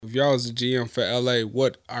if y'all was a GM for LA,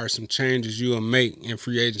 what are some changes you will make in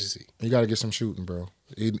free agency? You got to get some shooting, bro.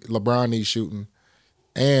 LeBron needs shooting.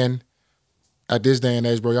 And at this day and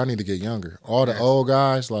age, bro, y'all need to get younger. All the old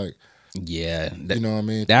guys, like, yeah, you know what I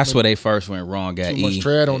mean? That's where they first went wrong at Too much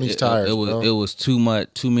tread on these tires, bro. It was too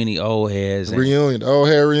many old heads. Reunion, old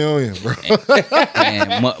hair reunion, bro.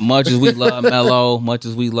 And much as we love Melo, much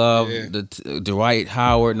as we love the Dwight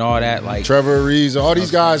Howard and all that, like Trevor Reeves, all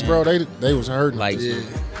these guys, bro, they was hurting. Like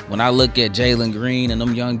when I look at Jalen Green and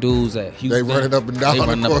them young dudes at Houston, they running up and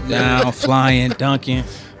down, flying, dunking,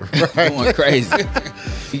 going crazy.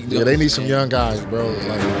 Yeah, they need some young guys, bro.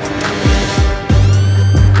 Like,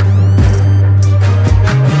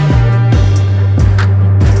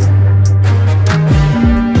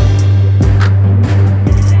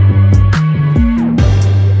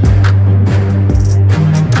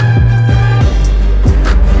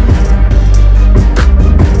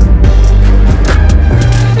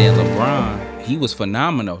 he was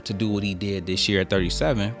phenomenal to do what he did this year at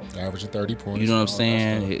 37. Averaging 30 points. You know what I'm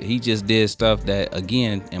saying? He just did stuff that,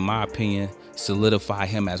 again, in my opinion, solidify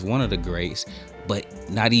him as one of the greats. But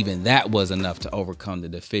not even that was enough to overcome the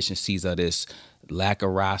deficiencies of this lack of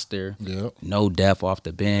roster, no depth off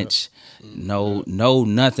the bench, no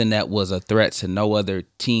nothing that was a threat to no other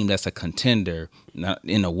team that's a contender. Not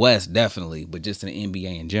in the West, definitely, but just in the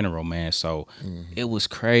NBA in general, man. So it was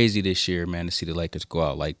crazy this year, man, to see the Lakers go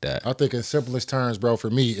out like that. I think in simplest terms, bro, for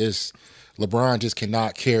me, is LeBron just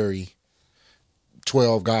cannot carry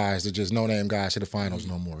 12 guys that just no-name guys to the finals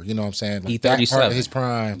no more. You know what I'm saying? Like, that part of his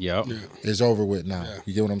prime is over with now. Yeah.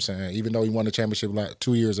 You get what I'm saying? Even though he won the championship like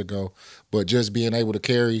 2 years ago, but just being able to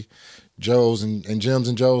carry Joes and Jims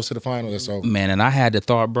and Joes to the finals, that's over. Man, and I had the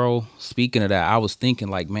thought, bro, speaking of that, I was thinking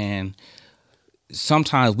like, man,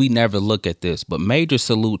 sometimes we never look at this, but major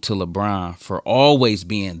salute to LeBron for always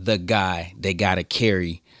being the guy they got to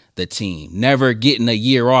carry the team. Never getting a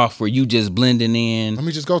year off where you just blending in. Let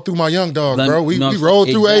me just go through my young dog, bro. We rolled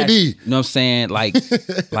through AD. You know what I'm saying? Like,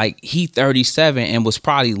 like he 37 and was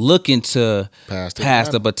probably looking to pass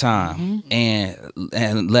the baton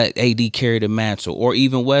and let AD carry the mantle. Or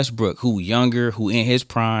even Westbrook, who younger, who in his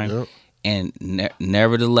prime. Yep. And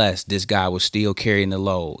nevertheless, this guy was still carrying the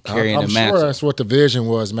load, carrying the mantle. I'm sure that's what the vision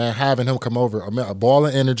was, man, having him come over. A ball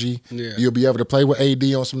of energy. Yeah. You'll be able to play with AD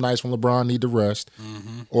on some nights when LeBron need to rest.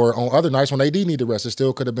 Or on other nights when AD need to rest. It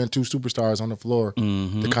still could have been two superstars on the floor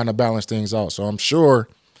to kind of balance things out. So I'm sure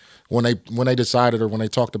when they decided or when they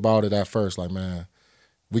talked about it at first, like, man,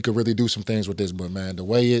 we could really do some things with this. But, man, the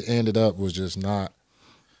way it ended up was just not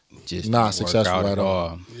successful at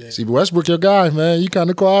all. Yeah. See, Westbrook, your guy, man. You kind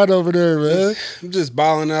of quiet over there, man. I'm just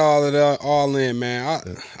balling all in,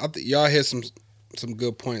 man. I think y'all hit some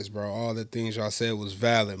good points, bro. All the things y'all said was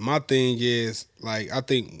valid. My thing is, like, I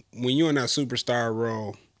think when you're in that superstar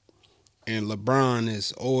role and LeBron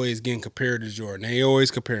is always getting compared to Jordan, they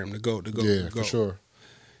always compare him to GOAT. Yeah, for sure.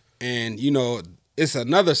 And, you know, it's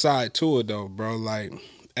another side to it, though, bro. Like,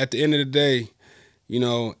 at the end of the day, you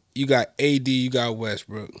know, you got AD, you got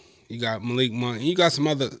Westbrook, you got Malik Monk, and you got some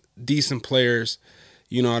other decent players,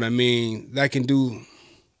 you know what I mean, that can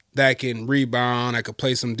rebound, that can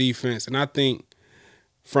play some defense. And I think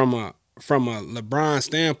from a LeBron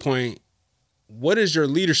standpoint, what is your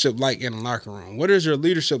leadership like in the locker room? What is your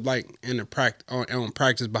leadership like in the on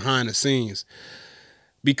practice behind the scenes?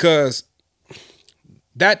 Because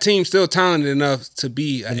that team's still talented enough to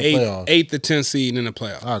be an 8th to 10th seed in the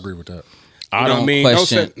playoffs. I agree with that. I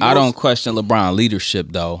don't question LeBron leadership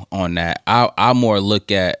though on that. I more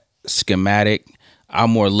look at schematic. I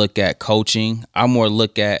more look at coaching. I more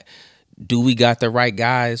look at, do we got the right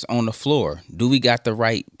guys on the floor? Do we got the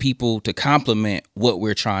right people to complement what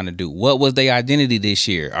we're trying to do? What was their identity this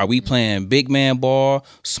year? Are we playing big man ball,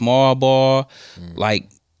 small ball? Like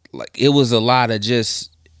it was a lot of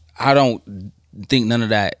just, I don't think none of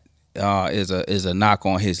that is a knock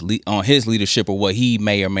on his leadership or what he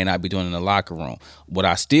may or may not be doing in the locker room. What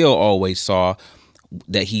I still always saw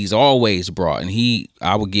that he's always brought, and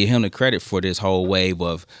I would give him the credit for this whole wave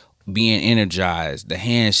of being energized, the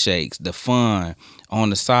handshakes, the fun on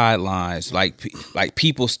the sidelines. Like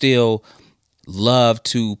people still love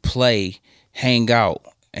to play, hang out,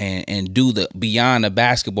 and do the beyond the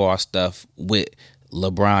basketball stuff with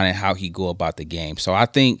LeBron and how he go about the game. So I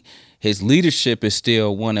think his leadership is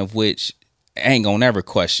still one of which I ain't gonna never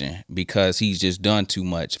question, because he's just done too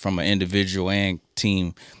much from an individual and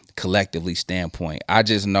team collectively standpoint. I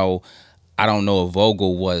just know, I don't know if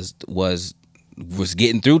Vogel was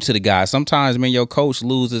getting through to the guys. Sometimes, man, your coach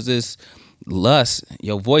loses lust.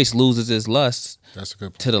 Your voice loses its lust. That's a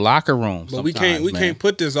good point. To the locker room. But we can't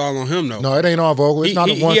put this all on him though. No, it ain't all vocal. It's not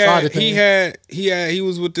a one-sided thing. He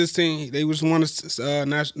was with this team. They just won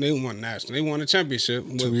national. They won national. They won a championship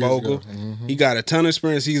with Vogel. Mm-hmm. He got a ton of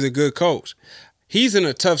experience. He's a good coach. He's in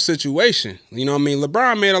a tough situation. You know what I mean?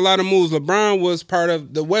 LeBron made a lot of moves. LeBron was part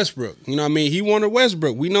of the Westbrook. You know what I mean? He wanted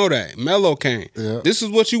Westbrook. We know that. Melo came. Yeah. This is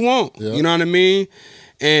what you want. Yeah. You know what I mean?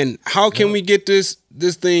 And how can we get this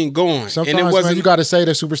thing going? Sometimes, and it wasn't, man, you got to say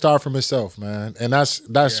the superstar from himself, man. And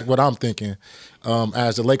that's what I'm thinking.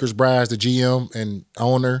 As the Lakers brass, the GM and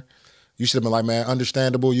owner, you should have been like, man,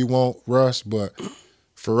 understandable you want Russ, but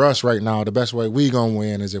for us right now, the best way we going to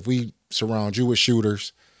win is if we surround you with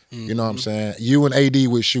shooters. Mm-hmm. You know what I'm saying? You and AD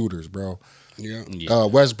with shooters, bro. Yeah.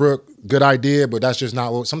 Westbrook, good idea, but that's just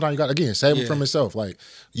not what. Sometimes you got, again, save him from himself. Like,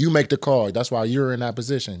 you make the call. That's why you're in that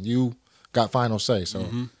position. You got final say. So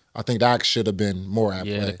I think that should have been more at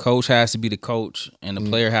play. The coach has to be the coach, and the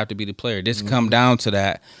player have to be the player. This come down to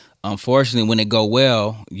that. Unfortunately, when it go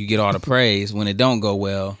well, you get all the praise. When it don't go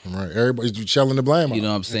well, right, everybody's shelling the blame. You know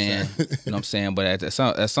what I'm saying? You know what I'm saying? But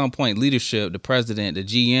at some point, leadership, the president, the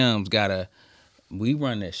GMs gotta. We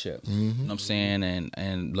run that ship. You know what I'm saying?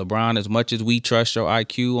 And LeBron, as much as we trust your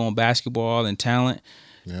IQ on basketball and talent,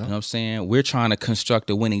 you know what I'm saying? We're trying to construct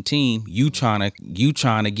a winning team. You trying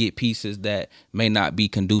to get pieces that may not be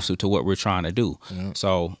conducive to what we're trying to do. Yeah.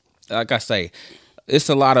 So, like I say, it's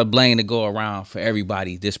a lot of blame to go around for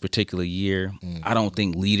everybody this particular year. I don't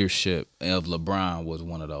think leadership of LeBron was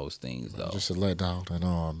one of those things, though. Just a letdown and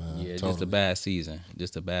all, man. Yeah, totally. Just a bad season.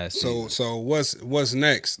 So what's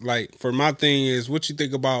next? Like, for my thing is, what you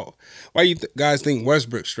think about, why you guys think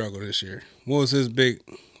Westbrook struggled this year? What was his big,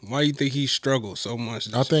 why do you think he struggled so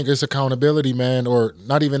much I think it's accountability, man, or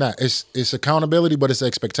not even that. It's accountability, but it's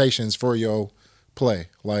expectations for your play.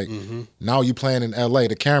 Like, now you playing in LA.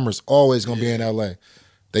 The camera's always gonna be in LA.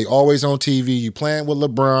 They always on TV. You playing with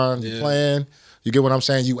LeBron. You playing. You get what I'm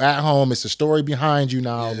saying? You at home. It's a story behind you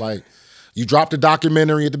now. Like, you dropped a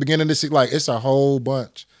documentary at the beginning of this. Like, it's a whole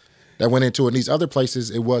bunch that went into it. In these other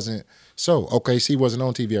places, it wasn't. So, OKC wasn't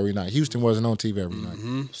on TV every night. Houston wasn't on TV every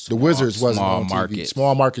night. The Wizards wasn't on TV.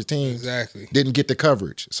 Small market teams didn't get the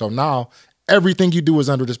coverage. So now everything you do is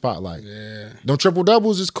under the spotlight. Yeah. Them triple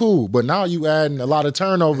doubles is cool, but now you adding a lot of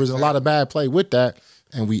turnovers and a lot of bad play with that,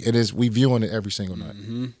 and we viewing it every single night.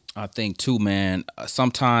 I think too, man.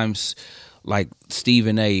 Sometimes, like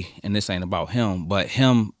Stephen A., and this ain't about him, but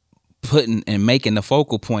him putting and making the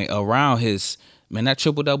focal point around his. Man, that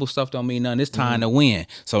triple-double stuff don't mean nothing. It's time to win.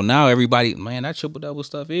 So now everybody, man, that triple-double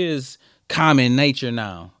stuff is common nature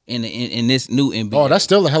now in this new NBA. Oh, that's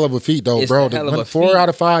still a hell of a feat, though, bro. 4 out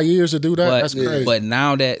of 5 years to do that, that's crazy. But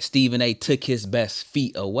now that Stephen A. took his best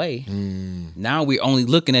feet away, now we're only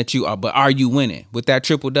looking at you, but are you winning? With that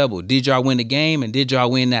triple-double, did y'all win the game and did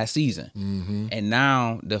y'all win that season? And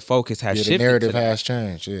now the focus has shifted. The narrative has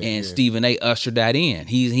changed. And Stephen A. ushered that in.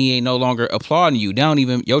 He ain't no longer applauding you.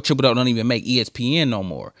 Your triple-double don't even make ESPN no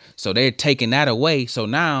more. So they're taking that away. So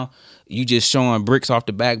now you just showing bricks off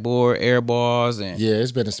the backboard, air balls, and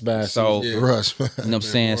it's been a bad for us. You know what I'm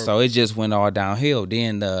saying? So it just went all downhill.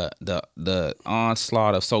 Then the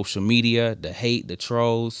onslaught of social media, the hate, the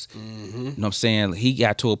trolls. You know what I'm saying? He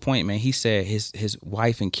got to a point, man. He said his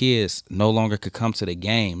wife and kids no longer could come to the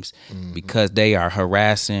games because they are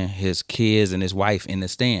harassing his kids and his wife in the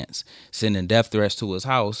stands, sending death threats to his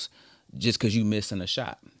house just because you missing a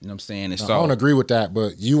shot. You know what I'm saying? And I don't agree with that,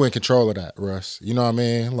 but you in control of that, Russ. You know what I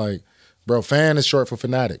mean? Like, bro, fan is short for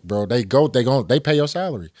fanatic, bro. They pay your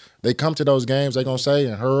salary. They come to those games, they gonna say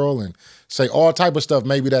and hurl and say all type of stuff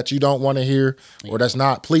maybe that you don't want to hear or that's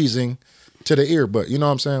not pleasing to the ear. But you know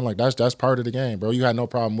what I'm saying? Like, that's part of the game, bro. You had no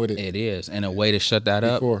problem with it. It is. And a way to shut that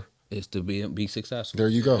up is to be successful. There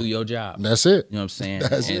you go. Do your job. That's it. You know what I'm saying?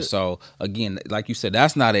 And so, again, like you said,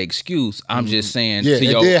 that's not an excuse. I'm just saying to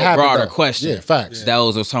your broader question. Yeah, facts.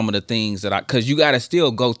 Those are some of the things that because you got to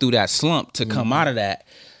still go through that slump to come out of that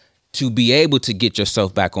to be able to get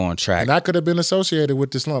yourself back on track. And I could have been associated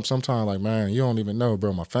with this slump sometime. Like, man, you don't even know,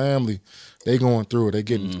 bro. My family, they going through it. They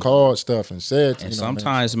getting called stuff and said. And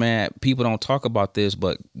sometimes, man, people don't talk about this,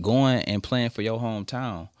 but going and playing for your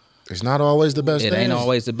hometown, it's not always the best thing. It ain't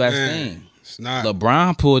always the best thing. It's not.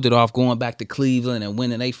 LeBron pulled it off going back to Cleveland and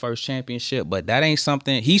winning their first championship, but that ain't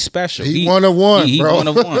something. He's special. He one of one, bro. One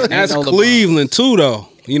of one. That's Cleveland too, though.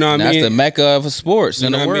 You know what I mean? That's the mecca of sports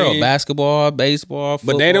in the world. Basketball, baseball,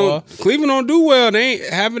 football. But Cleveland don't do well. They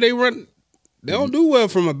ain't having they run. They don't do well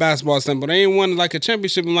from a basketball standpoint. They ain't won like a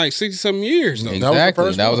championship in like 60-something years. Though.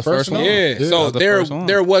 Exactly. That was the first one. Yeah. So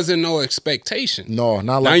there wasn't no expectation. No,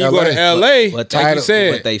 not like now you LA. go to LA, but like you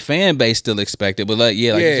said. But they fan base still expected. But like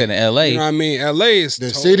you said in LA. You know what I mean? LA is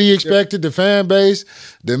the city expected, the fan base,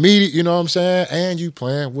 the media, you know what I'm saying? And you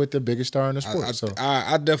playing with the biggest star in the sport.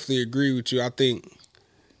 I definitely agree with you. I think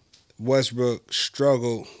Westbrook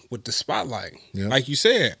struggled with the spotlight. Yeah. Like you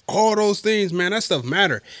said, all those things, man, that stuff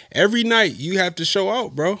matter. Every night you have to show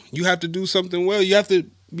out, bro. You have to do something well. You have to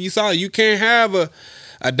be solid. You can't have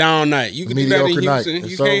a down night. You can do that in Houston.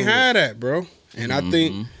 You can't have that, bro. And I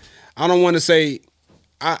think, I don't want to say,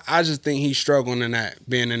 I just think he's struggling in that,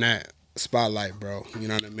 being in that spotlight, bro. You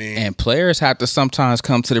know what I mean? And players have to sometimes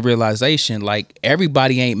come to the realization, like,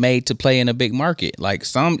 everybody ain't made to play in a big market. Like,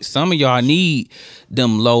 some of y'all need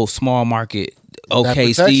them low, small market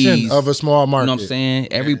OKCs of a small market. You know what I'm saying?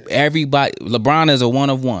 Everybody, LeBron is a one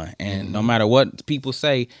of one. And no matter what people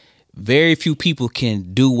say, very few people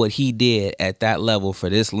can do what he did at that level for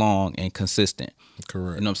this long and consistent.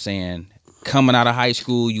 Correct. You know what I'm saying? Coming out of high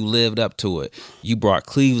school, you lived up to it. You brought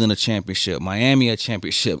Cleveland a championship, Miami a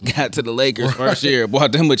championship, got to the Lakers first year,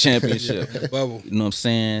 brought them a championship. Bubble. You know what I'm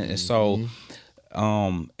saying? And so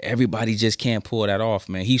everybody just can't pull that off,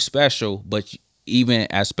 man. He's special, but even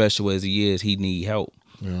as special as he is, he need help.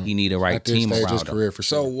 Yeah. He need the right team around his career him. For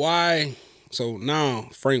sure. So now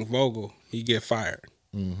Frank Vogel, he get fired.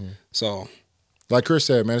 So, like Chris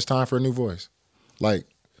said, man, it's time for a new voice. Like,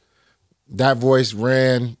 that voice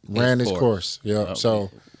ran its course. Yeah. Okay. So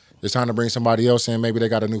it's time to bring somebody else in. Maybe they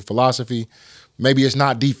got a new philosophy. Maybe it's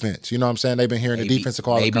not defense. You know what I'm saying? They've been hearing the defensive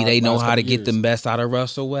call. Maybe they know how to get the best out of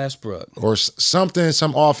Russell Westbrook. Or something,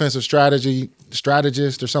 some offensive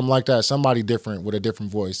strategist or something like that. Somebody different with a different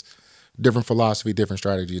voice, different philosophy, different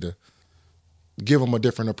strategy to give them a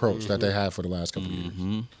different approach that they had for the last couple of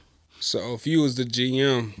years. So if y'all was the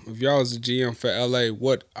GM for LA,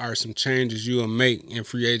 what are some changes you will make in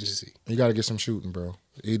free agency? You got to get some shooting, bro.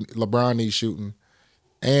 LeBron needs shooting.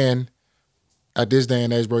 And at this day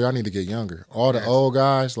and age, bro, y'all need to get younger. All the old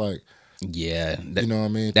guys, like, yeah, you know what I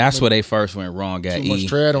mean? That's where they first went wrong at too much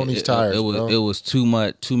tread on these tires, bro. It was too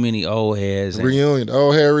many old heads.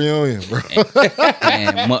 Old head reunion, bro.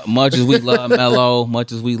 And much as we love Melo,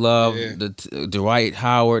 much as we love the Dwight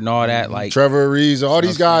Howard and all that, like Trevor Ariza, all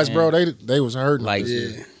these guys, bro, they was hurting. Like,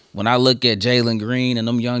 when I look at Jalen Green and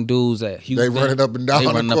them young dudes at Houston, they running up and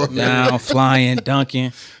down, flying,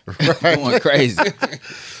 dunking, going crazy.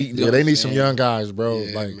 They need some young guys, bro.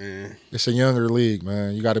 Like, man. It's a younger league,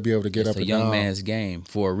 man. You got to be able to get up and down. It's a young man's game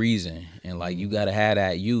for a reason, and like you got to have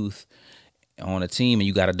that youth on a team, and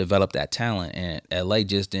you got to develop that talent. And LA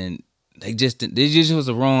just didn't. They just was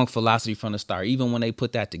a wrong philosophy from the start. Even when they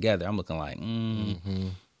put that together, I'm looking like,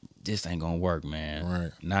 this ain't gonna work, man.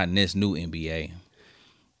 Right. Not in this new NBA.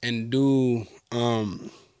 And can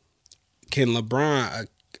LeBron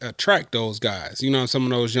attract those guys? You know, some of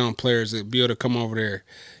those young players that be able to come over there.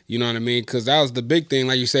 You know what I mean? Because that was the big thing.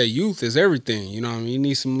 Like you said, youth is everything. You know what I mean? You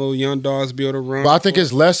need some little young dogs to be able to run. But I think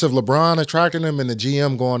it's less of LeBron attracting them and the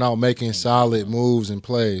GM going out making solid moves and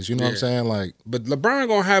plays. You know what I'm saying? Like, but LeBron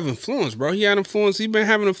gonna have influence, bro. He had influence. He been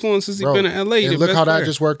having influence since he been in LA. And look how that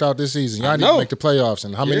just worked out this season. Y'all need to make the playoffs.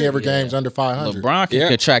 And how many ever games under 500? LeBron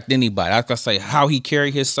can attract anybody. I was gonna say how he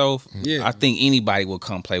carry himself. Yeah. I think anybody will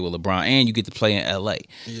come play with LeBron, and you get to play in LA.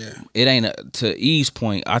 Yeah. It ain't to E's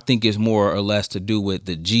point. I think it's more or less to do with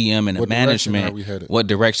the GM and the management. What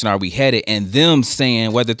direction are we headed? And them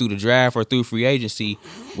saying, whether through the draft or through free agency,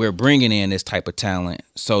 we're bringing in this type of talent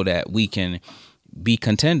so that we can be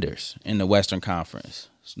contenders in the Western Conference.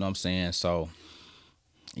 You know what I'm saying? So,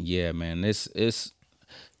 yeah, man, this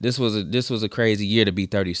was a crazy year to be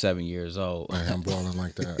 37 years old. Man, I'm balling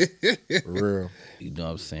like that. For real. You know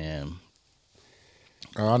what I'm saying?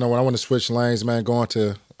 I know when I want to switch lanes, man, going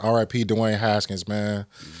to R.I.P. Dwayne Haskins, man.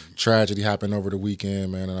 Tragedy happened over the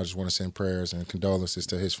weekend, man, and I just want to send prayers and condolences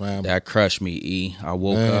to his family. That crushed me, E. I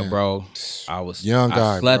woke up, bro. I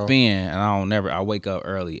slept bro. in, and I wake up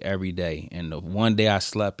early every day. And the one day I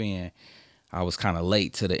slept in, I was kind of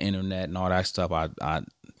late to the internet and all that stuff. I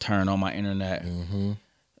turned on my internet,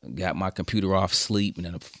 got my computer off sleep, and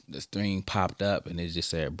then this thing popped up, and it just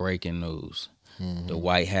said breaking news.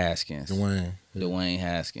 Dwayne Haskins,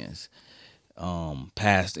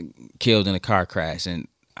 passed, killed in a car crash. And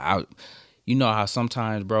you know how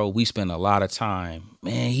sometimes, bro, we spend a lot of time,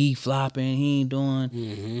 man, he flopping, he ain't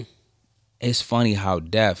doing. It's funny how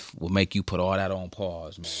death will make you put all that on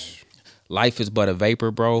pause, man. Life is but a vapor,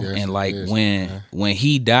 bro. Yes, and like when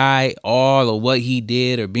he died, all of what he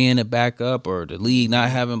did, or being a backup, or the league not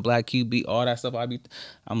having black QB, all that stuff,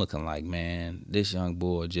 I'm looking like, man, this young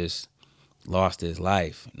boy just lost his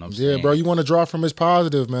life. You know what I'm saying? Bro, you want to draw from his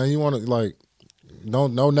positive, man. You want to, like, no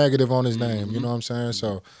negative on his name. You know what I'm saying?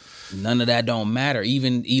 So none of that don't matter.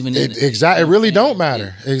 Even it really don't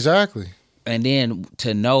matter. Exactly. And then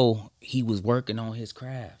to know he was working on his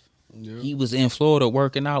craft. Yeah. He was in Florida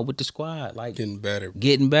working out with the squad, like getting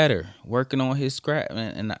better, working on his craft,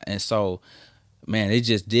 and so, man, it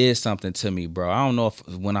just did something to me, bro. I don't know if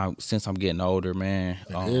since I'm getting older, man.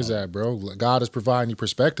 Here's that, bro. God is providing you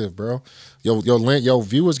perspective, bro. Your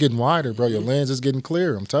view is getting wider, bro. Your lens is getting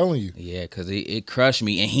clear. I'm telling you. Yeah, because it crushed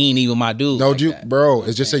me, and he ain't even my dude. No, like bro.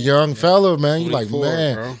 It's just a young fella, man. You like,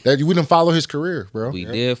 man, bro. That we didn't follow his career, bro. We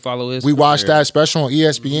did follow his. We watched that special on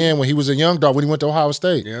ESPN when he was a young dog when he went to Ohio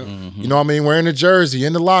State. Yeah. You know what I mean? Wearing the jersey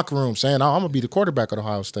in the locker room, saying, "I'm gonna be the quarterback at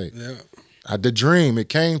Ohio State." Yeah. The dream, it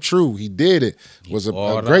came true. He did it. Was a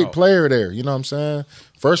great player there. You know what I'm saying?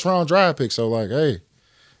 First round draft pick. So like, hey,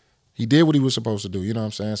 he did what he was supposed to do. You know what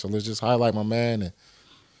I'm saying? So let's just highlight my man.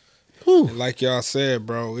 And like y'all said,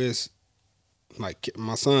 bro, it's like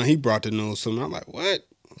my son. He brought the news to me. I'm like, what?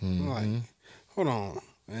 I'm like, hold on.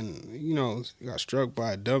 And you know, he got struck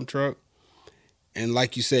by a dump truck. And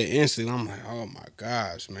like you said, instantly, I'm like, oh my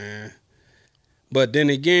gosh, man. But then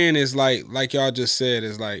again, it's like y'all just said,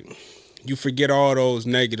 it's like, you forget all those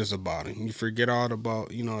negatives about him. You forget all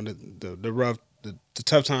about, you know, the rough, the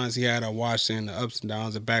tough times he had at Washington, the ups and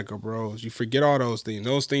downs, the backup roles. You forget all those things.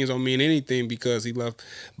 Those things don't mean anything because he left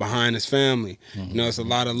behind his family. You know, it's a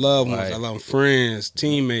lot of loved ones. Right. I love friends,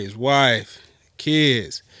 teammates, wife,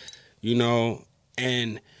 kids, you know.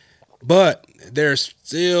 But there's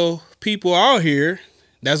still people out here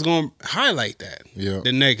that's going to highlight that,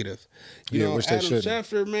 the negative. You know, Adam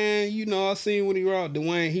Schefter, man, you know, I seen when he wrote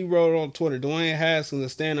he wrote on Twitter, Dwayne Haskins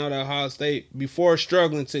is standing out at Ohio State before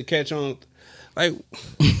struggling to catch on. Like,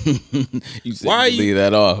 you why you leave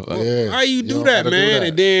that off? Why you do that, man?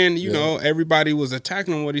 And then, you know, everybody was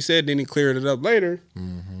attacking him what he said, then he cleared it up later.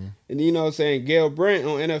 And you know what I'm saying? Gail Brent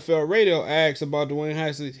on NFL radio asked about Dwayne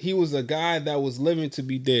Haskins. He was a guy that was living to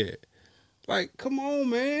be dead. Like, come on,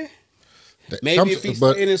 man. Maybe if he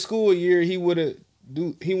stayed in school a year, he wouldn't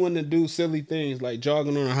do silly things like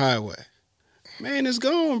jogging on a highway. Man, it's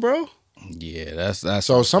gone, bro. Yeah, that's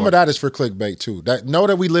so some of that is for clickbait too. Know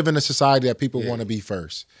that we live in a society that people want to be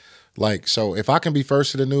first. Like, so if I can be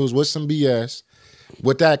first to the news with some BS,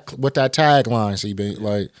 with that tagline, see,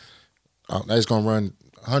 like, that's gonna run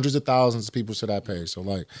hundreds of thousands of people to that page. So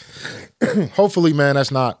like, hopefully, man,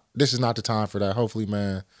 this is not the time for that. Hopefully,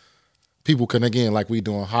 man, people can, again, like we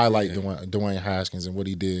doing, highlight Dwayne Haskins and what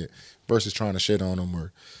he did versus trying to shit on him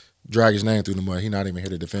or drag his name through the mud. He not even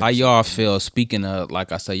here to defend. How y'all feel? Speaking of,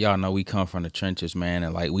 like I said, y'all know we come from the trenches, man,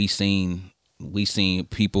 and like we seen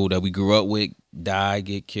people that we grew up with die,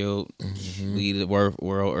 get killed, leave the world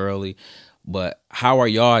early. But how are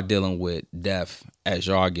y'all dealing with death as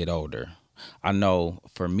y'all get older? I know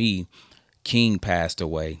for me, King passed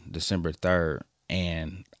away December 3rd,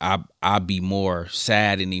 and I'd be more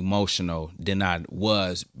sad and emotional than I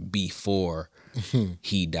was before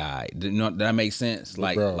he died. You know, that makes sense?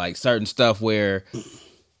 Like certain stuff where,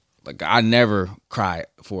 like, I never cry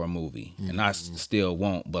for a movie, and I still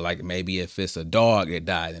won't. But like, maybe if it's a dog that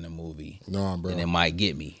died in a movie, then it might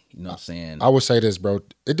get me. You know what I'm saying? I would say this, bro.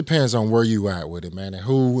 It depends on where you at with it, man, and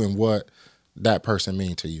who and what that person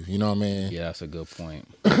mean to you. You know what I mean? Yeah, that's a good point.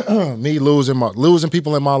 Me losing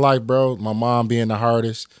people in my life, bro. My mom being the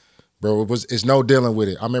hardest. Bro, it's no dealing with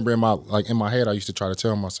it. I remember in my head, I used to try to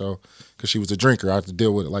tell myself, because she was a drinker, I had to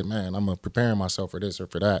deal with it. Like, man, I'm preparing myself for this or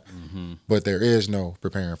for that. But there is no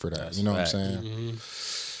preparing for that. That's you know what I'm saying?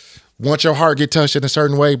 Once your heart get touched in a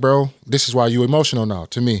certain way, bro, this is why you emotional now,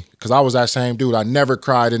 to me. Because I was that same dude. I never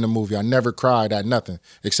cried in the movie. I never cried at nothing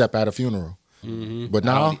except at a funeral. But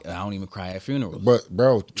now I don't even cry at funerals. But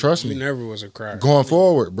bro, trust me, you never was a crier. Going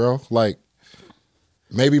forward, bro, like,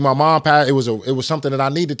 maybe my mom passed. It was something that I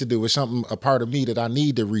needed to do. It's a part of me that I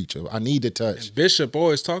need to reach. I need to touch. And Bishop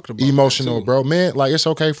always talked about emotional, bro. Man, like, it's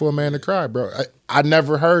okay for a man to cry, bro. I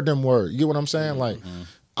never heard them words. You get what I'm saying? Like,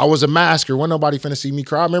 I was a masker. Wasn't nobody finna see me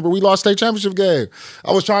cry. I remember we lost state championship game.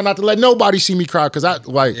 I was trying not to let nobody see me cry because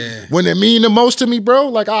when it mean the most to me, bro,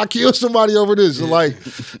 like, I'll kill somebody over this. So, like,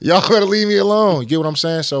 y'all gotta leave me alone. You get what I'm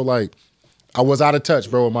saying? So, like, I was out of touch,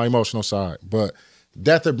 bro, with my emotional side. But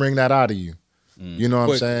death will bring that out of you. You know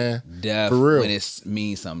what I'm saying? Death, for real, when it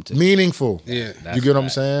means something to you. Meaningful. Yeah. You get what I'm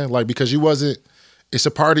saying? Like, because it's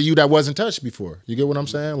a part of you that wasn't touched before. You get what I'm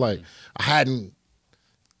saying? Like, I hadn't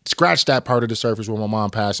scratched that part of the surface with my mom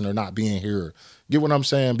passing or not being here. Get what I'm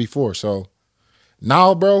saying before. So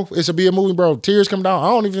now, bro, it's be a movie, bro. Tears come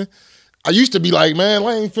down. I used to be like, man,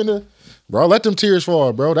 I ain't finna, bro, let them tears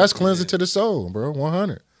fall, bro. That's cleansing to the soul, bro.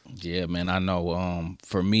 100. Yeah, man, I know.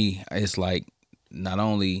 For me, it's like not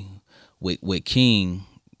only with King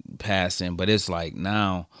passing, but it's like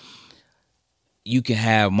now you can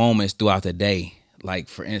have moments throughout the day. Like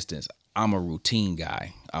for instance, I'm a routine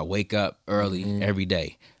guy. I wake up early every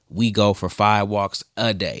day. We go for 5 walks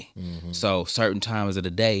a day. So certain times of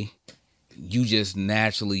the day, you just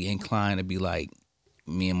naturally inclined to be like,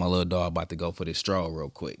 me and my little dog about to go for this stroll real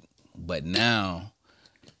quick. But now,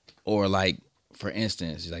 or like, for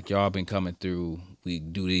instance, like y'all been coming through, we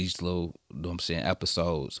do these little, you know what I'm saying,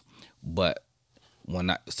 episodes. But when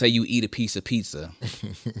I say you eat a piece of pizza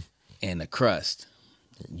and the crust,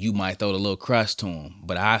 you might throw the little crust to him,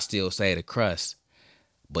 but I still say the crust,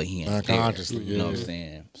 but he ain't unconsciously. There, you know what I'm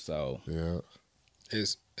saying? So yeah,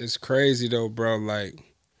 it's crazy though, bro. Like,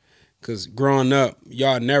 cause growing up,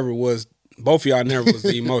 both of y'all never was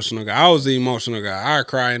the emotional guy. I was the emotional guy. I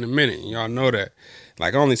cry in a minute. Y'all know that.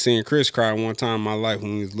 Like, I only seen Chris cry one time in my life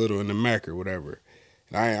when he was little in the Mac or whatever.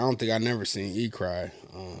 And I don't think I never seen E cry.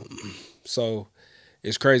 So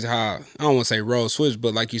it's crazy how, I don't want to say roles switch,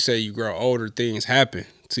 but like you say, you grow older, things happen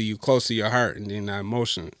to you close to your heart, and then that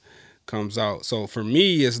emotion comes out. So for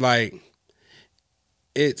me, it's like,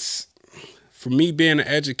 for me being an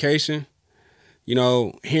education, you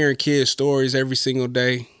know, hearing kids' stories every single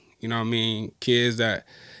day, you know what I mean? Kids that,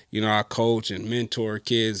 you know, I coach and mentor,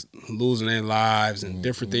 kids losing their lives and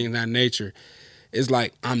different things of that nature. It's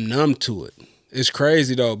like I'm numb to it. It's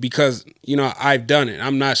crazy though, because, you know, I've done it.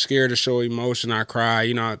 I'm not scared to show emotion. I cry,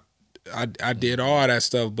 you know, I did all that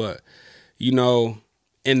stuff. But, you know,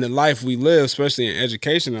 in the life we live, especially in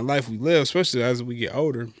education, the life we live, especially as we get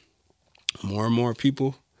older, more and more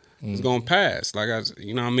people is gonna pass. Like,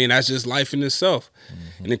 you know what I mean? That's just life in itself.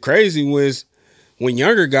 And the crazy was when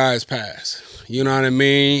younger guys pass, you know what I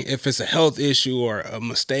mean? If it's a health issue or a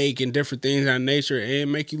mistake and different things of that nature, it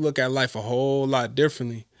make you look at life a whole lot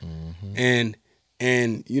differently.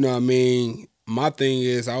 And you know what I mean? My thing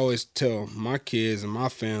is, I always tell my kids and my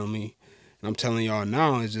family, and I'm telling y'all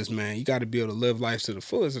now, is just, man, you got to be able to live life to the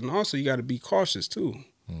fullest. And also you got to be cautious too.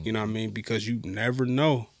 You know what I mean? Because you never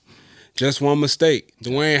know. Just one mistake.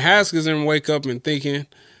 Dwayne Haskins didn't wake up and thinking,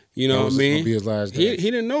 you know what I mean? Be his last day.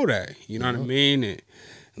 He didn't know that. You know what I mean? And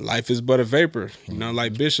life is but a vapor. You know,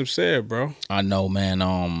 like Bishop said, bro. I know, man.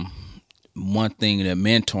 One thing that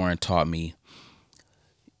mentoring taught me,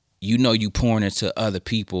 you know, you pouring into other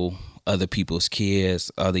people, other people's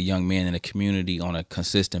kids, other young men in the community on a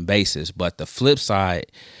consistent basis. But the flip side,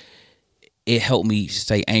 it helped me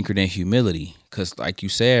stay anchored in humility. Because like you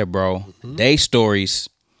said, bro, they stories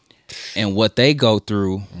and what they go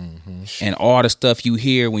through and all the stuff you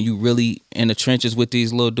hear when you really in the trenches with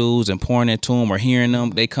these little dudes and pouring into them or hearing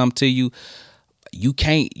them, they come to you.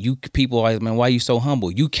 People always, man, why you so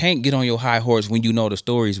humble? You can't get on your high horse when you know the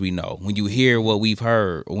stories we know, when you hear what we've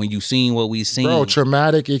heard, or when you've seen what we've seen. Bro,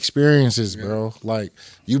 traumatic experiences, bro. Like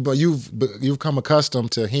you've become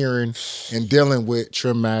accustomed to hearing and dealing with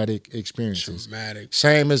traumatic experiences.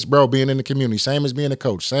 Same as, bro, being in the community. Same as being a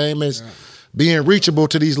coach. Same as being reachable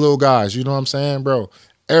to these little guys. You know what I'm saying, bro?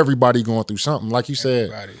 Everybody going through something, like you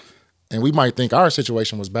said. And we might think our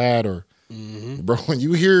situation was bad, or bro, when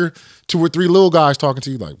you hear 2 or 3 little guys talking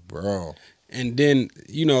to you, like, bro. And then,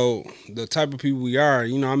 you know, the type of people we are,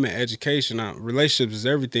 you know, I'm in education. Relationships is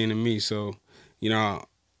everything to me. So, you know,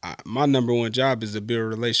 my number one job is to build a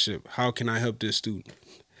relationship. How can I help this student?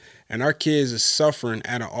 And our kids is suffering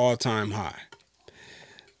at an all-time high.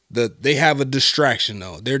 They have a distraction,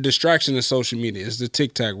 though. Their distraction is social media. It's the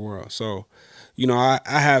TikTok world. So, you know, I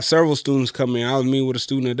have several students come in. I was meeting with a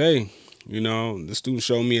student today. You know, the student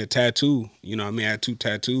showed me a tattoo. You know, I mean, I had 2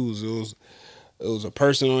 tattoos. It was a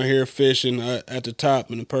person on here fishing at the top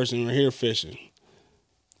and a person on here fishing.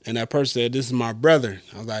 And that person said, "This is my brother."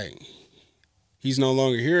 I was like, "He's no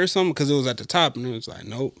longer here or something?" Because it was at the top. And it was like,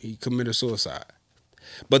 nope, he committed suicide.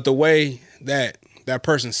 But the way that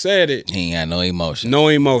person said it, he ain't got no emotion. No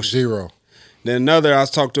emotion. Zero. Then I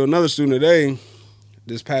was talking to another student today,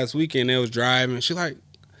 this past weekend. They was driving. She like,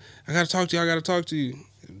 I got to talk to you.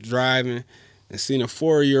 Driving and seeing a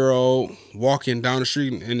 4-year-old walking down the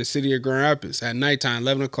street in the city of Grand Rapids at nighttime,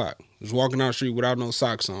 11 o'clock. Was walking down the street without no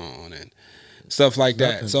socks on and stuff like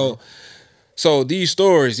that. So these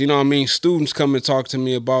stories, you know what I mean? Students come and talk to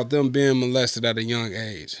me about them being molested at a young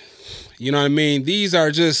age. You know what I mean? These are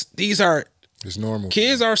it's normal.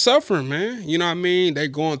 Kids are suffering, man. You know what I mean? They're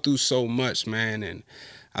going through so much, man. And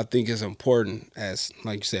I think it's important as,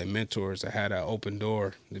 like you said, mentors to have that open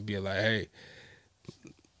door to be like, hey,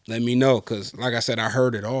 let me know, because like I said, I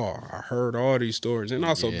heard it all. I heard all these stories, and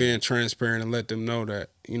also being transparent and let them know that,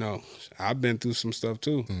 you know, I've been through some stuff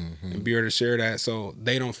too, and be able to share that so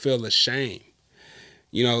they don't feel ashamed.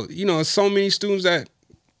 So many students that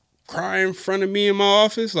cry in front of me in my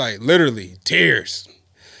office, like literally tears.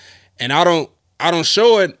 And I don't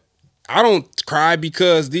show it. I don't cry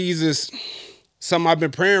because these is something I've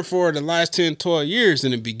been praying for the last 10, 12 years.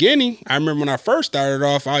 In the beginning, I remember when I first started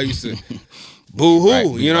off, I used to boo-hoo,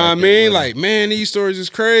 right, you know what I mean? Like, man, these stories is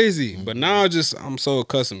crazy. Mm-hmm. But now I'm so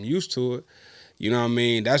accustomed, used to it. You know what I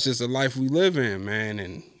mean? That's just the life we live in, man.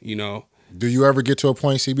 And, Do you ever get to a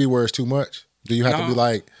point, CB, where it's too much? Do you have to be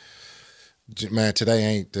like, man, today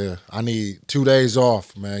ain't I need 2 days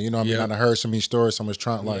off, man. You know what I mean? I heard so many stories, so much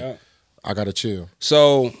trying, like, I got to chill.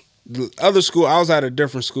 So, the other school, I was at a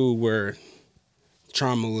different school where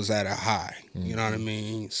trauma was at a high. Mm-hmm. You know what I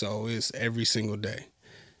mean? So, it's every single day.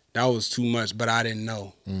 That was too much, but I didn't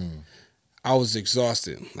know. Mm. I was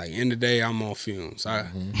exhausted. Like, end of the day, I'm on fumes.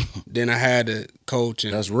 Then I had to coach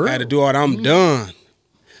and had to do all that. I'm done.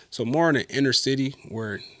 So more in the inner city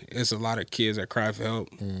where it's a lot of kids that cry for help.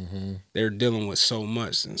 Mm-hmm. They're dealing with so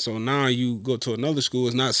much. And so now you go to another school,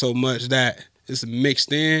 it's not so much that it's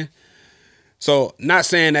mixed in. So not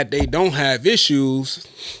saying that they don't have issues,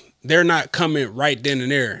 they're not coming right then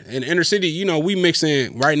and there. In the inner city, we mix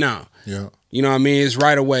in right now. Yeah. You know what I mean? It's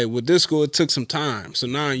right away. With this school, it took some time. So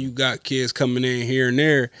now you got kids coming in here and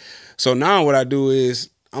there. So now what I do is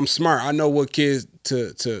I'm smart. I know what kids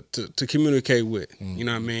to communicate with. Mm-hmm. You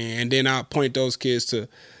know what I mean? And then I point those kids to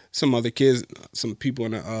some other kids, some people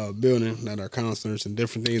in the building that are counselors and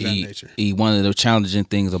different things of that nature. One of the challenging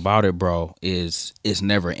things about it, bro, is it's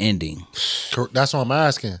never ending. That's what I'm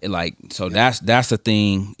asking. That's the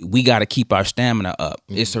thing. We got to keep our stamina up.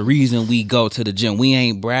 Mm-hmm. It's a reason we go to the gym. We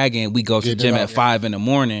ain't bragging. We go to the gym at 5 in the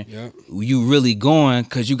morning. Yep. You really going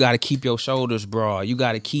because you got to keep your shoulders broad. You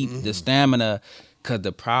got to keep the stamina because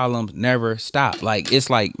the problems never stop. Like, it's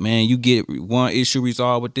like, man, you get one issue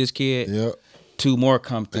resolved with this kid. Yep. 2 more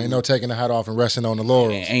come through. Ain't no taking the hat off and resting on the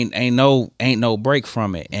laurels. Ain't no break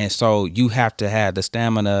from it. And so you have to have the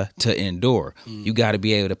stamina to endure. You got to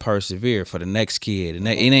be able to persevere for the next kid. And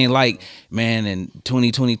it ain't like, man, in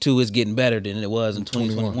 2022 it's getting better than it was in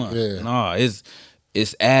 2021. Yeah. No,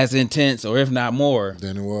 it's as intense, or if not more,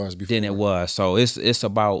 than it was before. So it's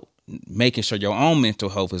about making sure your own mental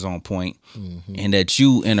health is on point, and that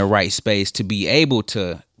you in the right space to be able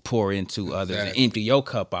to pour into others and empty your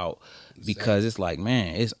cup out. Because it's like,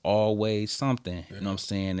 man, it's always something. You know what I'm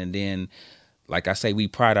saying? And then, like I say, we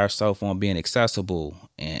pride ourselves on being accessible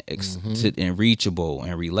and and reachable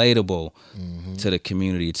and relatable to the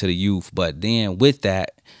community, to the youth. But then with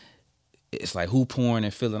that, it's like, who pouring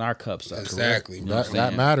and filling our cups up? Exactly. You know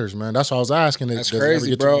that matters, man. That's what I was asking. That's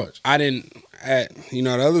crazy, bro. I didn't at the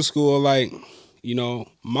other school, like,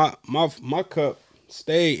 my cup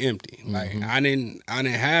stayed empty. Like, I didn't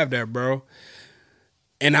have that, bro.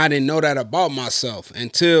 And I didn't know that about myself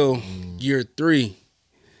until year 3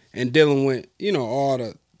 and dealing with, all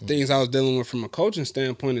the things I was dealing with from a coaching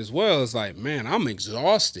standpoint as well. It's like, man, I'm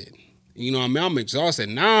exhausted. You know what I mean? I'm exhausted.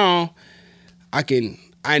 Now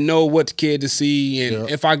I know what the kid to see. And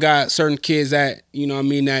if I got certain kids that,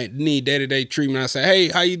 that need day-to-day treatment, I say, hey,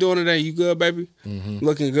 how you doing today? You good, baby?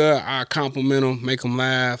 Looking good. I compliment them, make them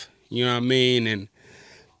laugh. You know what I mean? And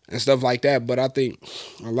stuff like that. But I think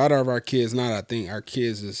a lot of our kids, our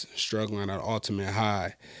kids is struggling at an ultimate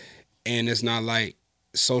high. And it's not like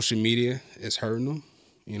social media is hurting them.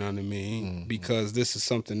 You know what I mean? Because this is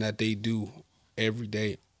something that they do every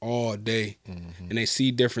day, all day. And they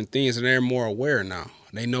see different things, and they're more aware now.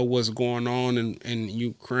 They know what's going on in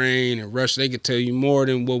Ukraine and Russia. They could tell you more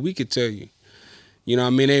than what we could tell you. You know what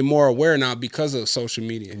I mean? They're more aware now because of social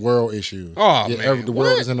media. World issues. Oh, man. The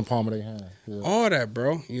world is in the palm of their hand. Yeah. All that,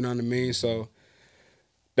 bro. You know what I mean? So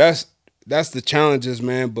that's the challenges,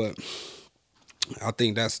 man. But I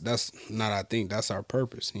think that's our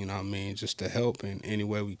purpose. You know what I mean? Just to help in any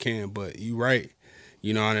way we can. But you right.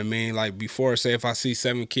 You know what I mean? Like before, say if I see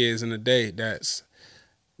 7 kids in a day, that's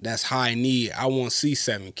high need. I won't see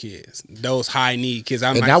 7 kids. Those high need kids.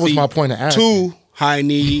 And that was my point of asking. 2 high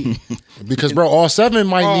need. Because, bro, all 7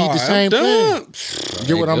 might need the same thing. You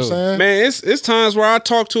get what I'm saying? Man, it's times where I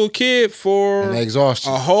talk to a kid for a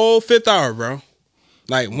whole 5th hour, bro.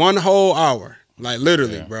 Like 1 whole hour. Like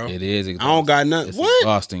literally, bro. It is exhausting. I don't got nothing. It's what?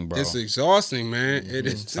 Exhausting, bro. It's exhausting, man. It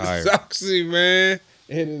is exhausting, man.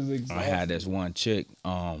 It is exhausting. I had this one chick.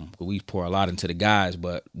 We pour a lot into the guys,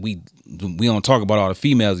 but we don't talk about all the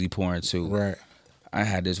females we pour into. Right. I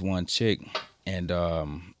had this one chick, and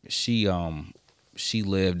she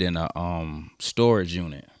lived in a storage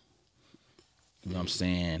unit. You know what I'm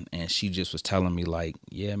saying? And she just was telling me like,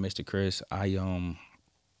 yeah, Mr. Chris,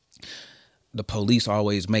 the police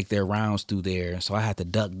always make their rounds through there, so I had to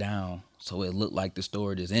duck down so it looked like the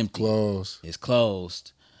storage is empty. It's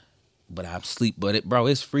closed. But I'm sleep. But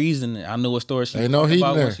it's freezing. I know what storage she ain't no heat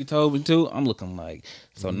about in there. when she told me to. I'm looking like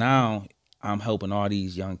so now. I'm helping all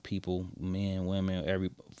these young people, men, women,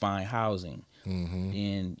 find housing.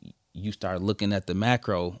 And you start looking at the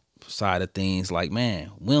macro side of things like, man,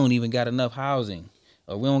 we don't even got enough housing,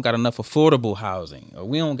 or we don't got enough affordable housing, or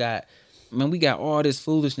we got all this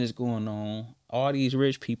foolishness going on, all these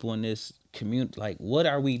rich people in this community. Like, what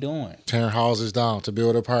are we doing? Tearing houses down to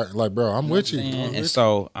build a part. Like, bro, I'm with you. And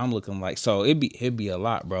so I'm looking like, so it'd be a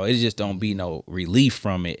lot, bro. It just don't be no relief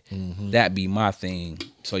from it. That be my thing.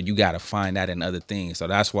 So you got to find that in other things. So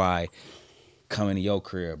that's why coming to your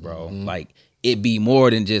crib, bro, like it be more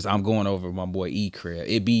than just I'm going over my boy E crib.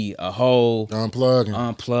 It be a whole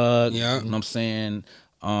unplug. Yeah. You know what I'm saying?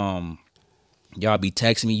 Y'all be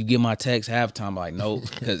texting me. You get my text half time. I'm like, nope,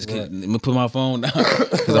 because let me put my phone down.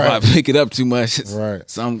 Because if I pick it up too much,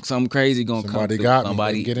 something crazy gonna come.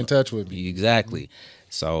 Somebody get in touch with me. Exactly.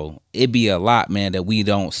 So it be a lot, man, that we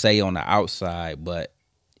don't say on the outside, but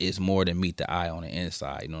it's more than meet the eye on the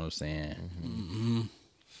inside. You know what I'm saying?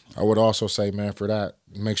 I would also say, man, for that,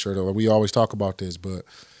 make sure that we always talk about this, but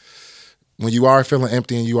when you are feeling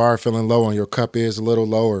empty and you are feeling low and your cup is a little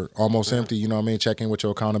lower, almost empty, you know what I mean? Check in with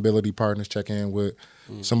your accountability partners, check in with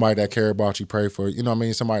somebody that care about you, pray for you, you know what I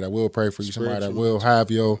mean? Somebody that will pray for you, somebody that will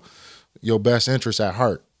have your best interests at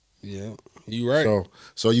heart. Yeah, you right.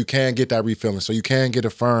 So you can get that refilling, so you can get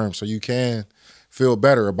affirmed, so you can feel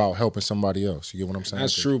better about helping somebody else. You get what I'm saying?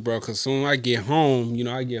 That's true, bro, because soon I get home,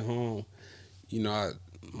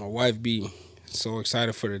 my wife be so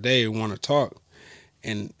excited for the day and want to talk.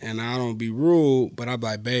 And I don't be rude, but I be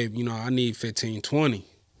like, babe, I need 15, 20.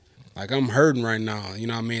 Like, I'm hurting right now. You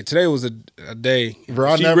know what I mean? Today was a day.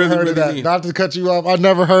 Bro, I never heard of that. Not to cut you off, I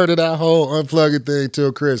never heard of that whole unplugging thing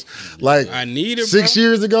till Chris. Like, I need it, 6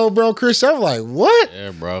 years ago, bro, Chris, I'm like, what?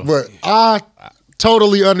 Yeah, bro. But I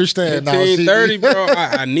totally understand 15, 30, bro.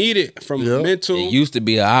 I need it from mental. It used to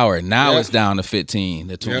be an hour. Now it's down to 15.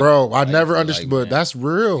 To 20. Bro, I never understood, but that's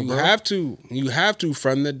real, bro. You have to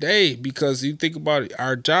from the day, because you think about it,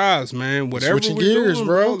 our jobs, man, whatever Switching we're gears, doing,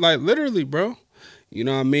 bro. Like, literally, bro. You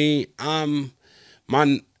know what I mean? I'm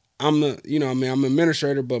an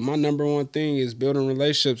administrator, but my number one thing is building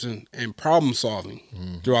relationships and problem solving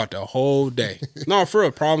throughout the whole day. No, for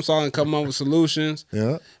real, problem solving, coming up with solutions.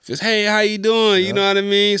 Yeah. If it's, hey, how you doing? You know what I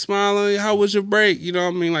mean? Smiling. How was your break? You know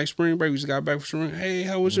what I mean? Like spring break, we just got back from spring. Hey,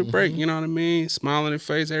 how was your break? You know what I mean? Smiling in the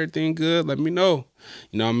face, everything good. Let me know.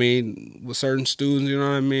 You know what I mean? With certain students, you know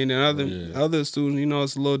what I mean? And other students,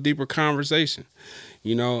 it's a little deeper conversation.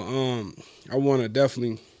 I want to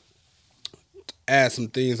definitely add some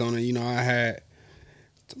things on it. I had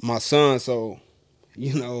my son, so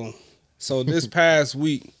this past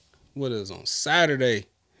week, on Saturday,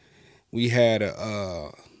 we had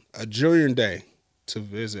a junior day to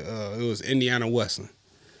visit. It was Indiana Western.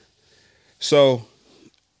 So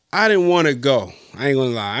I didn't want to go. I ain't gonna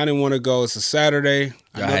lie, I didn't want to go. It's a Saturday.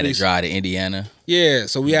 I had to drive to Indiana. Yeah,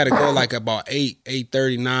 so we had to go like about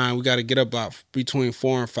 8:39. We got to get up about between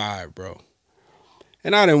 4 and 5, bro.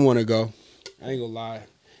 And I didn't want to go. I ain't gonna lie,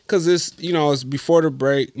 cause it's before the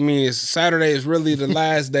break. I mean, Saturday is really the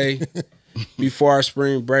last day before our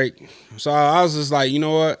spring break. So I was just like, you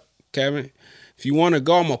know what, Kevin, if you want to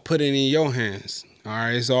go, I'm gonna put it in your hands. All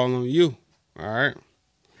right, it's all on you. All right.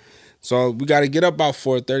 So we got to get up about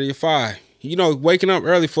 4:30 or 5. Waking up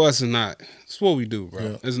early for us is not. It's what we do, bro.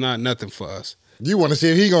 Yeah. It's not nothing for us. You want to see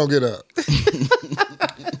if he gonna get up.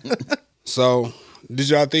 So, did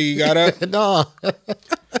y'all think he got up? No.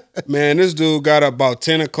 Man, this dude got up about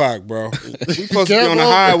 10 o'clock, bro. We supposed to be on the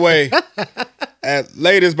highway at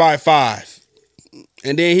latest by 5.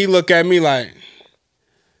 And then he looked at me like,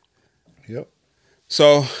 yep.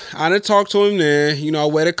 So I didn't talk to him then. I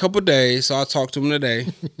waited a couple days, so I talked to him today.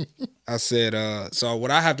 I said, so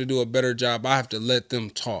what I have to do a better job, I have to let them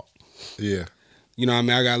talk. Yeah. You know what I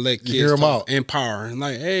mean? I got to let kids talk, empower. And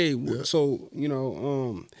like, hey, so,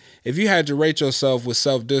 if you had to rate yourself with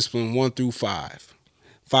self-discipline 1 through 5,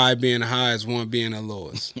 5 being the highest, 1 being the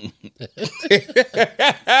lowest.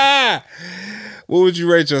 What would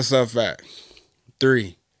you rate yourself at?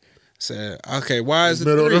 3. Said, okay, why is it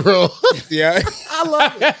middle 3? of the road? Yeah. I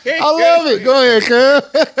love it. Go ahead,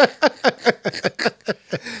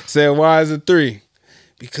 cuz. Said, why is it 3?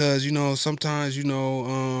 Because, sometimes,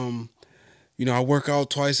 I work out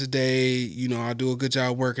twice a day. I do a good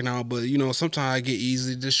job working out, but, sometimes I get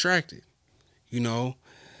easily distracted,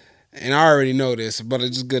 And I already know this, but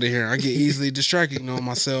it's just good to hear. I get easily distracted, on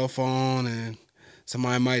my cell phone, and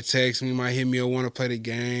somebody might text me, might hit me or want to play the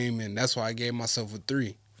game, and that's why I gave myself a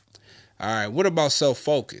 3. All right, what about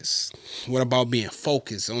self-focus? What about being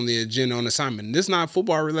focused on the agenda, on assignment? This is not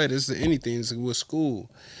football related. This is anything. It's with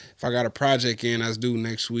school. If I got a project in that's due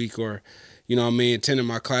next week, or, you know what I mean, attending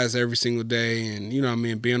my class every single day and, you know what I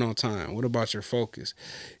mean, being on time. What about your focus?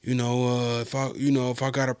 If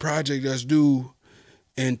I got a project that's due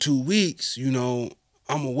in 2 weeks, I'm going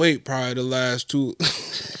to wait probably the last two.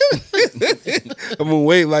 I'm going to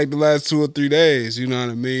wait like the last 2 or 3 days, you know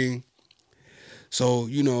what I mean? So,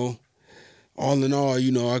 all in all,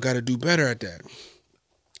 I got to do better at that.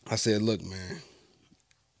 I said, look, man,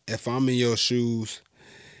 if I'm in your shoes,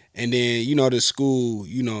 and then, the school,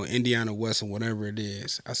 Indiana West or whatever it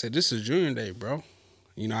is, I said, this is junior day, bro.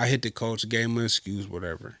 I hit the coach, gave him an excuse,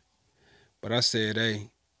 whatever. But I said, hey,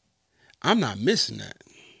 I'm not missing that.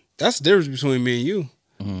 That's the difference between me and you.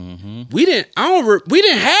 Mm-hmm. We didn't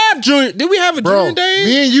have junior. Did we have a junior day?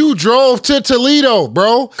 Me and you drove to Toledo,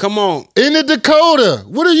 bro. Come on. In the Dakota.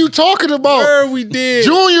 What are you talking about? Sure, we did.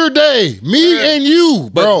 Junior day. Me and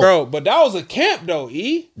you, bro. But that was a camp though,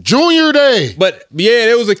 E. Junior day. But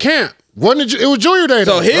yeah, it was a camp. It was junior day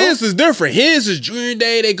though. So his is different. His is junior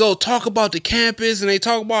day. They go talk about the campus and they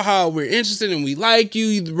talk about how we're interested and we like you.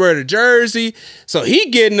 You wear the jersey. So he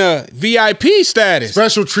getting a VIP status.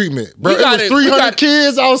 Special treatment. Bro, it was 300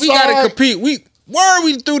 kids outside. We got to compete. Where are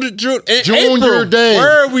we through the junior day?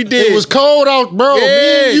 Where we did? It was cold out, bro. Yeah.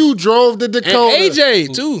 Me and you drove to Dakota. And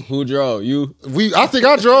AJ too. Who drove? You? I think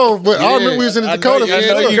I drove, but I remember we was in the Dakota. I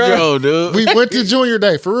know you drove, dude. We went to junior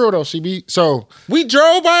day for real though. So we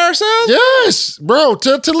drove by ourselves. Yes, bro.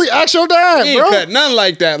 To ask your dad, we bro. Ain't cut nothing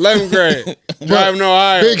like that. 11th grade. Driving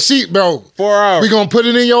Ohio. Big seat, bro. 4 hours. We gonna put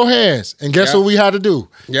it in your hands, and guess what we had to do?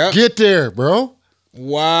 Yeah. Get there, bro.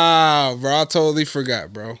 Wow, bro. I totally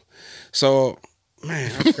forgot, bro. So.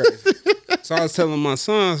 Man, I'm crazy. So I was telling my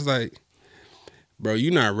sons, like, bro,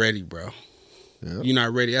 you not ready, bro. Yep. You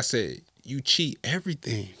not ready. I said, you cheat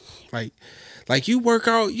everything. Like you work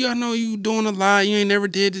out, I know you doing a lot. You ain't never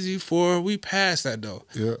did this before. We passed that, though.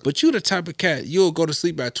 Yeah. But you the type of cat, you'll go to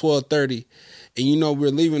sleep at 12:30, and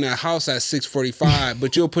we're leaving that house at 6:45,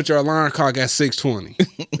 but you'll put your alarm clock at 6:20.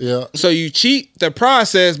 Yeah. So you cheat the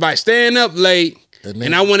process by staying up late,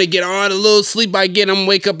 and I want to get all the little sleep I get. I'm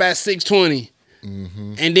wake up at 6:20.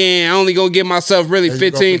 Mm-hmm. And then I only go get myself really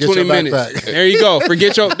 15, 20 minutes. There you go.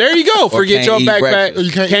 Forget your backpack. You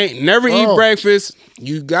can't never eat breakfast.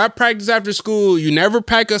 You got practice after school. You never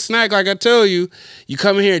pack a snack like I tell you. You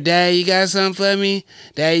come in here, Dad, you got something for me?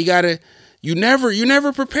 Dad, you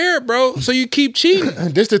never prepared, bro. So you keep cheating.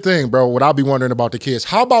 This the thing, bro. What I'll be wondering about the kids.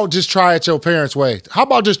 How about just try it your parents' way? How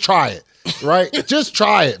about just try it? Right? Just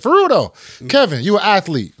try it. For real though. Kevin, you an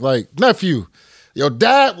athlete. Like, nephew. Your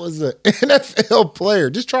dad was an NFL player.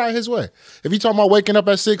 Just try it his way. If you talking about waking up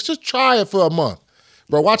at 6, just try it for a month.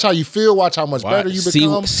 Bro, watch how you feel. Watch how much better you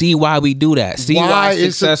become. See why we do that. See why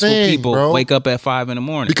successful people wake up at 5 in the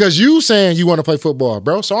morning. Because you saying you want to play football,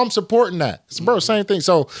 bro. So I'm supporting that. Bro, same thing.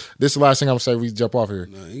 So this is the last thing I'm going to say. We jump off here.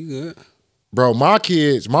 No, you good. Bro, my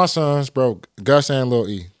kids, my sons, bro, Gus and Lil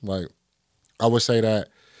E, like, I would say that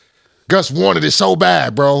Gus wanted it so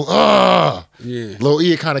bad, bro. Yeah. Lil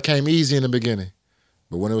E, it kind of came easy in the beginning.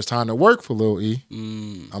 But when it was time to work for Lil E,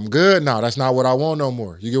 I'm good now. That's not what I want no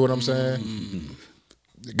more. You get what I'm saying?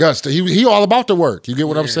 Gus, he all about the work. You get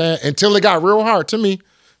what I'm saying? Until it got real hard to me.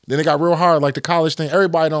 Then it got real hard, like the college thing.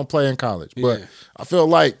 Everybody don't play in college. But I feel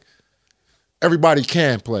like everybody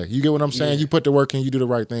can play. You get what I'm saying? You put the work in, you do the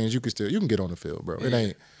right things, you can get on the field, bro. It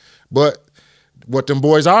ain't. But what them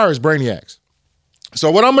boys are is brainiacs. So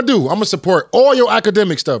what I'm going to do, I'm going to support all your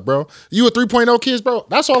academic stuff, bro. You a 3.0 kids, bro?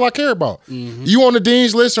 That's all I care about. Mm-hmm. You on the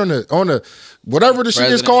dean's list or on the whatever the shit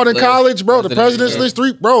is called in college, bro, the president's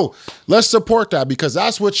list, bro, let's support that because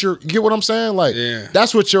that's what you get what I'm saying? Like,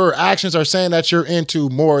 that's what your actions are saying that you're into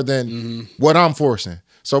more than what I'm forcing.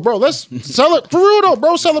 So, bro, let's celebrate, for real though,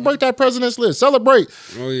 bro, celebrate that president's list. Celebrate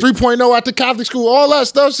 3.0 at the Catholic school, all that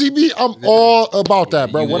stuff, CB. I'm all about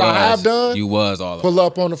that, bro. What I have done, you was all pull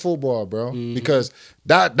up on the football, bro, because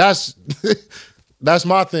that's that's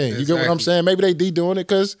my thing. You get what I'm saying? Maybe they doing it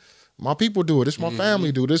because my people do it. This my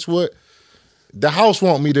family do. This what the house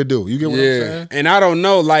want me to do. You get what I'm saying? And I don't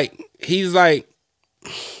know, like, he's like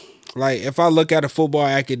if I look at the football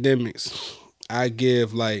academics, I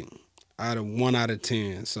give like out of 1 out of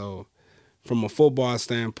 10. So from a football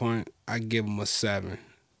standpoint, I give them a 7.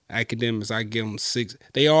 Academics, I give them 6.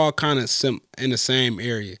 They all kind of in the same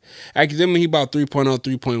area. Academic, he about 3.0,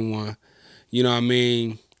 3.1. You know what I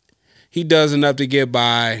mean? He does enough to get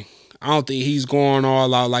by. I don't think he's going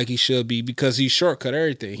all out like he should be because he shortcut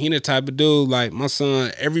everything. He the type of dude, like my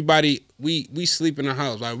son, everybody, we sleep in the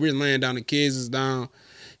house. Like we're laying down, the kids is down.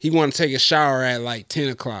 He want to take a shower at like 10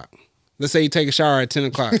 o'clock. let's say he take a shower at 10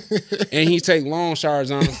 o'clock and he take long showers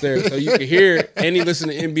downstairs so you can hear it, and he listen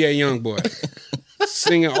to NBA Youngboy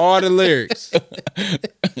singing all the lyrics.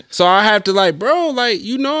 So I have to like, bro, like,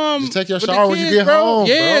 you know, I'm just take your shower when you get bro. home.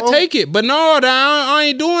 Yeah, bro. take it. But no, I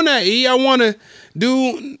ain't doing that. I want to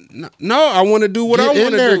do. No, I want to do what I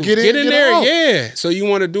want to do. Get in there. out. Yeah. So you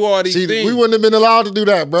want to do all these things? We wouldn't have been allowed to do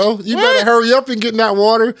that, bro. You better hurry up and get in that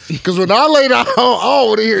water, because when I lay down, I don't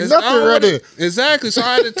want to hear nothing right there. Exactly. So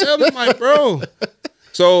I had to tell him, like, bro.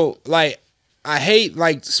 So like, I hate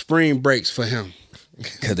like spring breaks for him.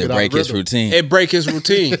 Because it break his routine. It break his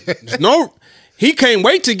routine. No, he can't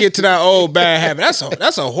wait to get to that old bad habit.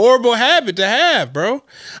 That's a horrible habit to have, bro.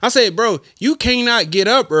 I say, bro, you cannot get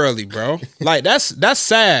up early, bro. Like that's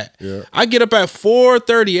sad. Yeah. I get up at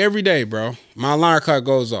 4:30 every day, bro. My alarm clock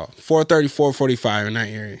goes off 4:30, 4:45 in that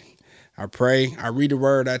area. I pray. I read the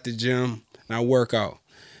word at the gym, and I work out.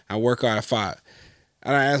 I work out at 5.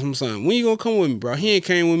 And I ask my son, when you gonna come with me, bro? He ain't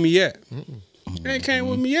came with me yet. He ain't came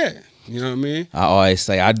with me yet. You know what I mean? I always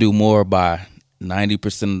say I do more by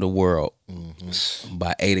 90% of the world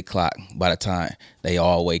by 8 o'clock. By the time they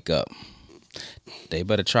all wake up, they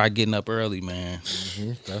better try getting up early, man.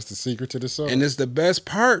 That's the secret to the soul. And it's the best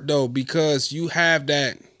part though, because you have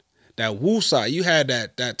that woosah. You had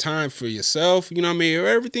that time for yourself. You know what I mean?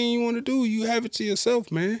 Everything you want to do, you have it to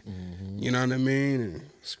yourself, man. You know what I mean? And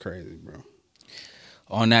it's crazy, bro.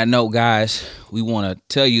 On that note, guys, we want to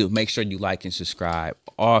tell you, make sure you like and subscribe.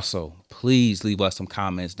 Also, please leave us some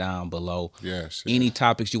comments down below. Yes. Any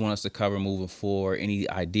topics you want us to cover moving forward, any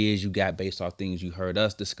ideas you got based off things you heard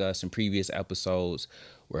us discuss in previous episodes,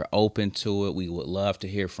 we're open to it. We would love to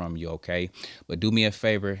hear from you, okay? But do me a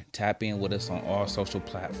favor, tap in with us on all social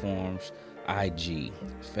platforms, IG,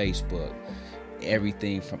 Facebook,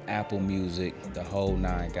 everything from Apple Music, the whole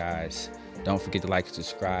 9, guys. Don't forget to like and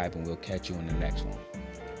subscribe, and we'll catch you in the next one.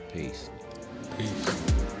 Peace.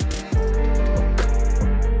 Peace.